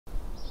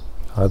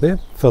Hi there,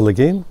 Phil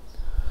again.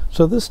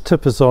 So this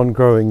tip is on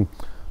growing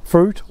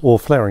fruit or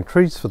flowering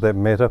trees for that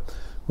matter,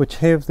 which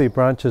have their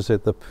branches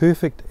at the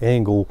perfect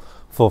angle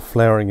for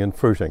flowering and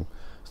fruiting.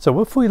 So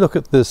if we look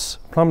at this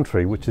plum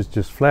tree which is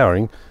just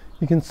flowering,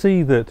 you can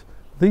see that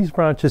these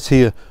branches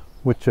here,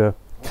 which are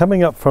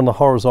coming up from the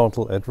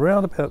horizontal at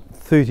around about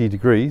 30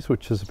 degrees,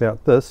 which is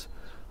about this,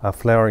 are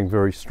flowering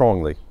very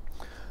strongly.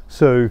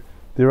 So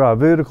there are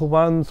vertical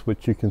ones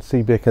which you can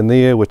see back in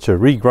there, which are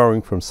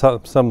regrowing from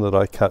some that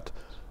I cut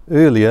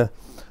earlier.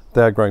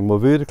 They are growing more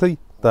vertically,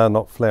 they are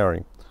not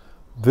flowering.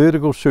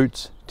 Vertical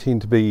shoots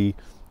tend to be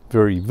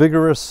very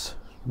vigorous,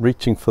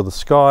 reaching for the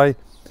sky,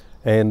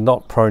 and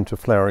not prone to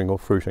flowering or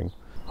fruiting.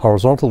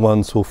 Horizontal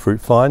ones will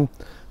fruit fine,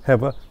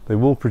 however they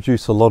will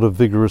produce a lot of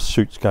vigorous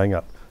shoots going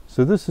up.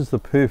 So this is the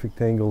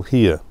perfect angle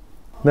here.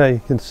 Now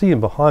you can see in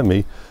behind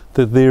me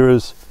that there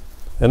is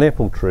an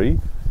apple tree,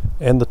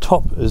 and the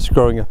top is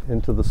growing up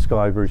into the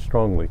sky very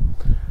strongly.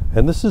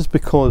 And this is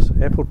because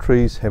apple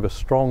trees have a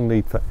strong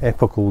need for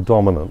apical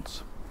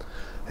dominance.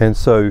 And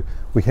so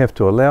we have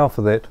to allow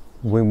for that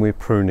when we're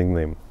pruning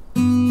them.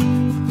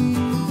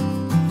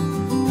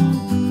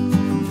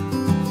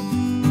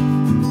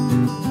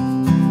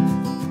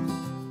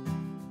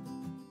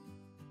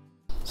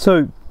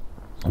 So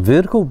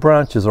vertical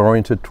branches are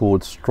oriented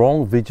towards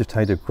strong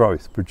vegetative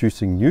growth,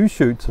 producing new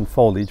shoots and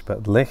foliage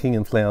but lacking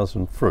in flowers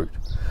and fruit.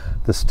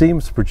 The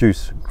stems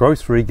produce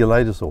growth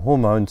regulators or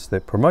hormones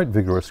that promote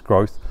vigorous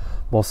growth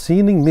while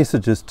sending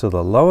messages to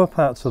the lower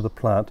parts of the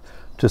plant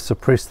to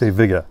suppress their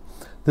vigor.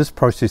 This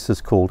process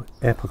is called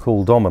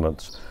apical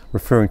dominance,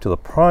 referring to the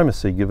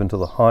primacy given to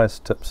the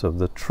highest tips of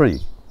the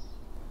tree.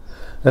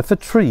 If a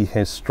tree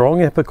has strong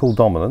apical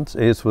dominance,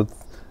 as with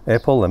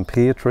apple and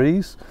pear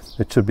trees,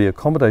 it should be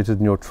accommodated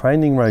in your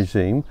training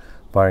regime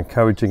by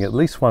encouraging at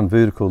least one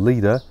vertical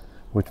leader,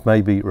 which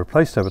may be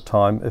replaced over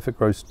time if it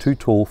grows too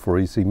tall for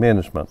easy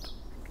management.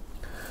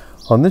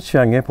 On this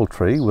young apple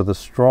tree with a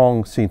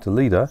strong centre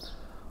leader,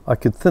 I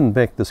could thin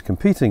back this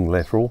competing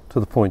lateral to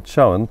the point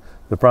shown.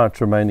 The branch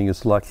remaining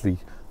is likely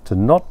to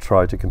not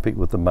try to compete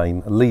with the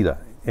main leader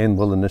and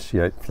will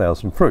initiate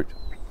flowers and fruit.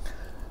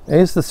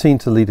 As the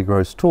centre leader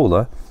grows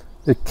taller,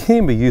 it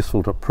can be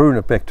useful to prune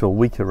it back to a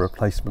weaker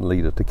replacement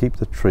leader to keep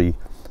the tree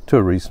to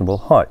a reasonable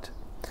height.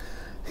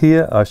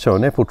 Here I show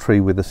an apple tree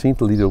where the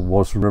centre leader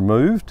was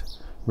removed,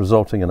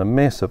 resulting in a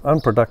mass of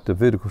unproductive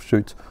vertical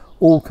shoots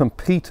all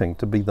competing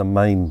to be the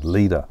main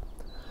leader.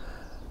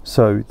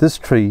 So this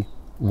tree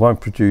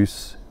won't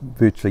produce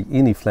virtually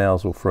any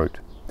flowers or fruit.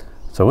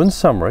 So in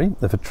summary,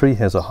 if a tree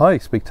has a high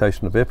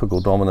expectation of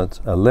apical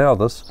dominance, allow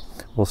this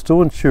while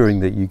still ensuring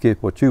that you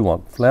get what you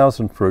want, flowers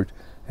and fruit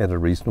at a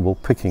reasonable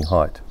picking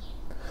height.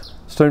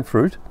 Stone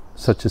fruit,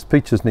 such as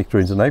peaches,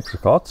 nectarines and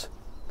apricots,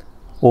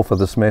 or for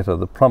this matter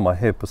the plum I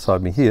have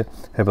beside me here,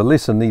 have a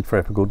lesser need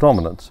for apical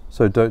dominance,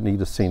 so don't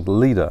need a centre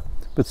leader,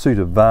 but suit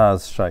a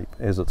vase shape,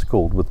 as it's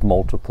called, with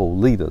multiple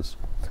leaders,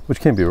 which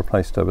can be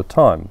replaced over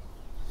time.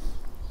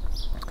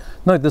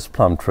 Note this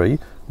plum tree,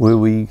 where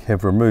we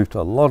have removed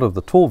a lot of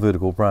the tall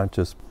vertical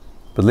branches,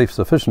 but left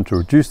sufficient to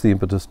reduce the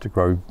impetus to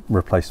grow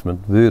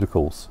replacement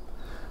verticals.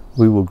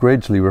 We will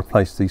gradually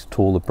replace these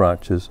taller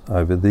branches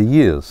over the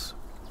years.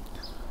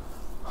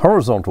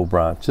 Horizontal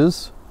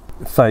branches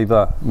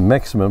favour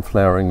maximum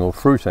flowering or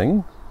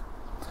fruiting,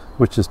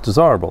 which is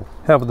desirable.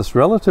 However, this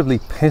relatively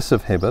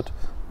passive habit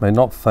may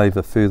not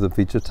favour further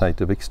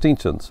vegetative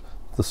extensions,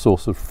 the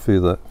source of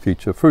further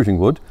future fruiting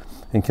would,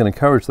 and can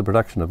encourage the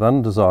production of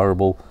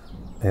undesirable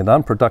and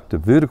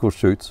unproductive vertical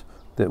shoots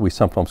that we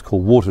sometimes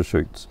call water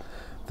shoots,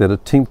 that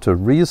attempt to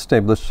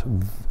re-establish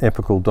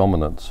apical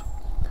dominance.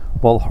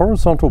 While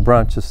horizontal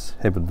branches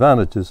have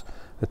advantages,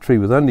 a tree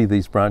with only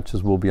these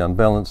branches will be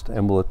unbalanced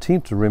and will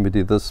attempt to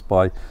remedy this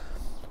by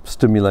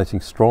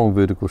stimulating strong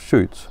vertical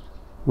shoots,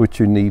 which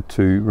you need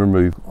to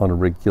remove on a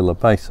regular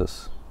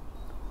basis.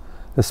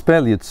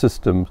 Espaliered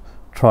systems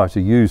try to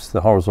use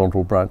the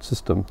horizontal branch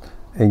system,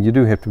 and you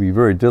do have to be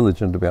very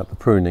diligent about the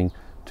pruning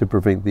to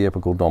prevent the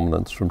apical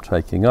dominance from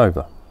taking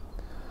over.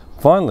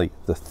 Finally,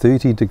 the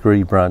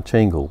 30-degree branch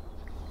angle.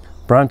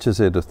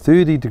 Branches at a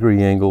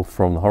 30-degree angle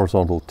from the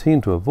horizontal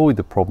tend to avoid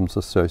the problems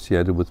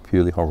associated with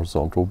purely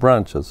horizontal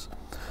branches.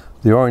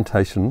 The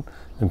orientation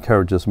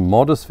encourages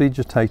modest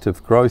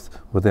vegetative growth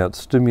without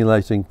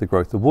stimulating the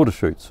growth of water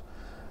shoots,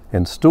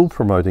 and still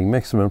promoting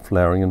maximum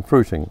flowering and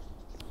fruiting.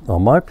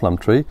 On my plum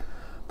tree,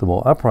 the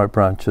more upright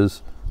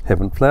branches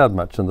haven't flowered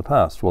much in the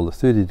past, while the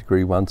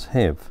 30-degree ones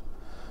have.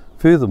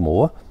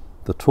 Furthermore,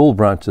 the tall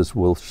branches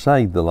will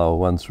shade the lower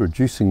ones,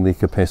 reducing their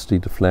capacity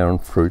to flower and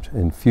fruit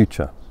in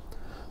future.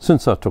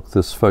 Since I took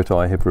this photo,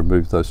 I have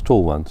removed those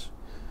tall ones.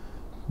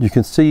 You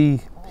can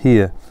see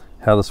here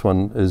how this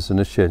one is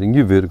initiating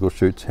new vertical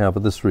shoots. However,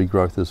 this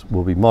regrowth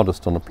will be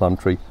modest on a plum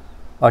tree.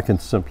 I can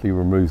simply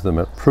remove them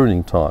at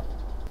pruning time.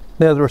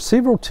 Now there are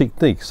several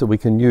techniques that we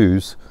can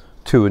use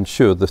to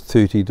ensure the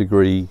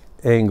 30-degree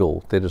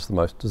angle that is the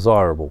most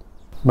desirable.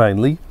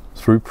 Mainly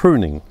through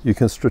pruning. You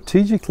can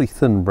strategically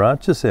thin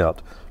branches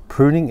out,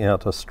 pruning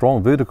out a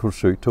strong vertical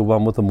shoot to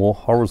one with a more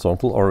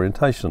horizontal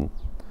orientation.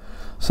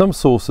 Some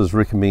sources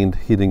recommend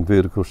heading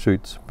vertical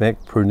shoots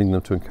back, pruning them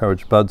to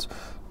encourage buds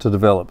to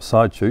develop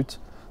side shoots.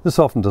 This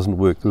often doesn't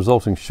work. The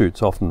resulting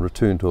shoots often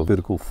return to a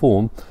vertical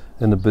form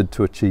in a bid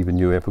to achieve a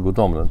new apical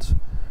dominance.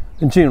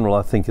 In general,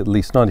 I think at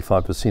least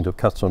 95% of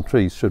cuts on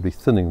trees should be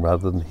thinning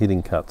rather than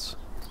heading cuts.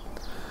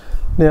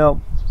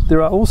 Now,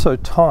 there are also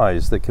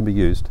ties that can be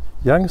used.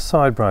 Young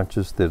side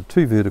branches that are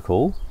too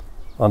vertical,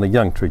 on a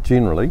young tree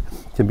generally,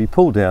 can be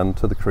pulled down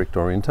to the correct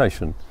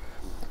orientation.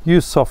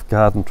 Use soft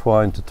garden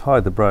twine to tie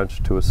the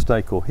branch to a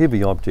stake or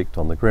heavy object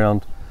on the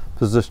ground,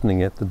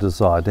 positioning at the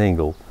desired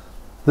angle.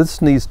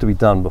 This needs to be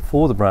done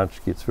before the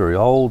branch gets very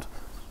old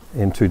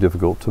and too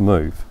difficult to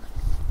move.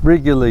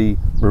 Regularly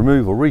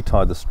remove or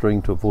retie the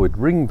string to avoid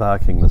ring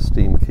barking the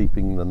stem,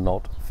 keeping the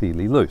knot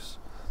fairly loose.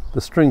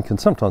 The string can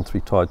sometimes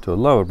be tied to a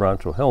lower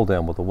branch or held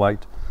down with a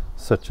weight,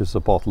 such as a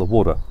bottle of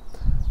water.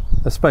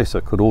 A spacer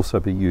could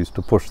also be used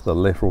to push the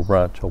lateral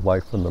branch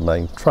away from the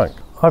main trunk.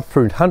 I've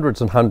pruned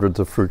hundreds and hundreds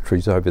of fruit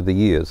trees over the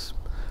years,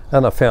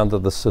 and I found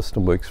that this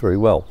system works very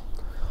well.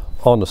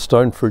 On a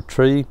stone fruit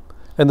tree,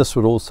 and this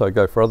would also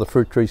go for other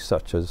fruit trees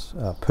such as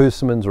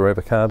persimmons or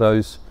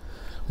avocados,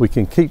 we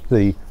can keep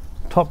the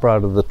top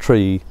part of the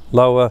tree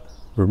lower,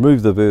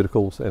 remove the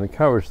verticals, and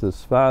encourage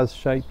this vase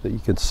shape that you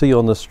can see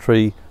on this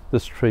tree.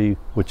 This tree,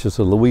 which is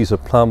a Louisa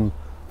plum,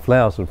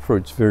 flowers and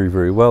fruits very,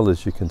 very well,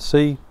 as you can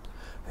see.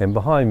 And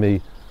behind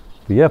me,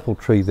 the apple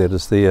tree that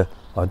is there,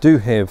 I do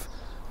have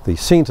the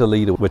centre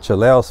leader, which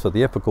allows for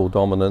the apical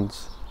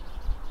dominance.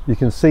 You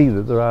can see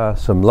that there are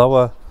some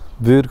lower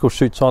vertical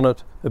shoots on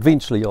it.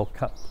 Eventually I'll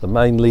cut the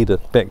main leader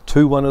back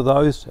to one of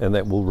those, and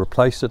that will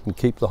replace it and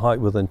keep the height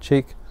within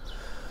check.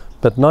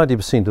 But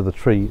 90% of the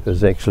tree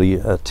is actually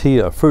a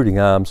tier of fruiting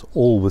arms,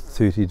 all with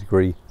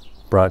 30-degree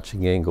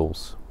branching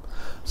angles.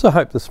 So I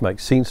hope this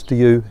makes sense to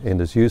you and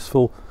is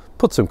useful.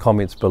 Put some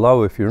comments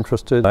below if you're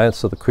interested. I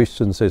answer the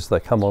questions as they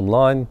come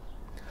online.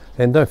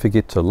 And don't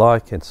forget to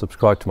like and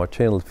subscribe to my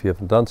channel if you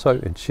haven't done so,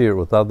 and share it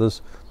with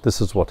others. This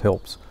is what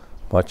helps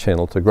my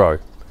channel to grow.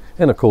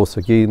 And of course,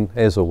 again,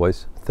 as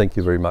always, thank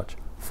you very much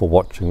for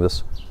watching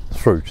this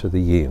through to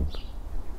the end.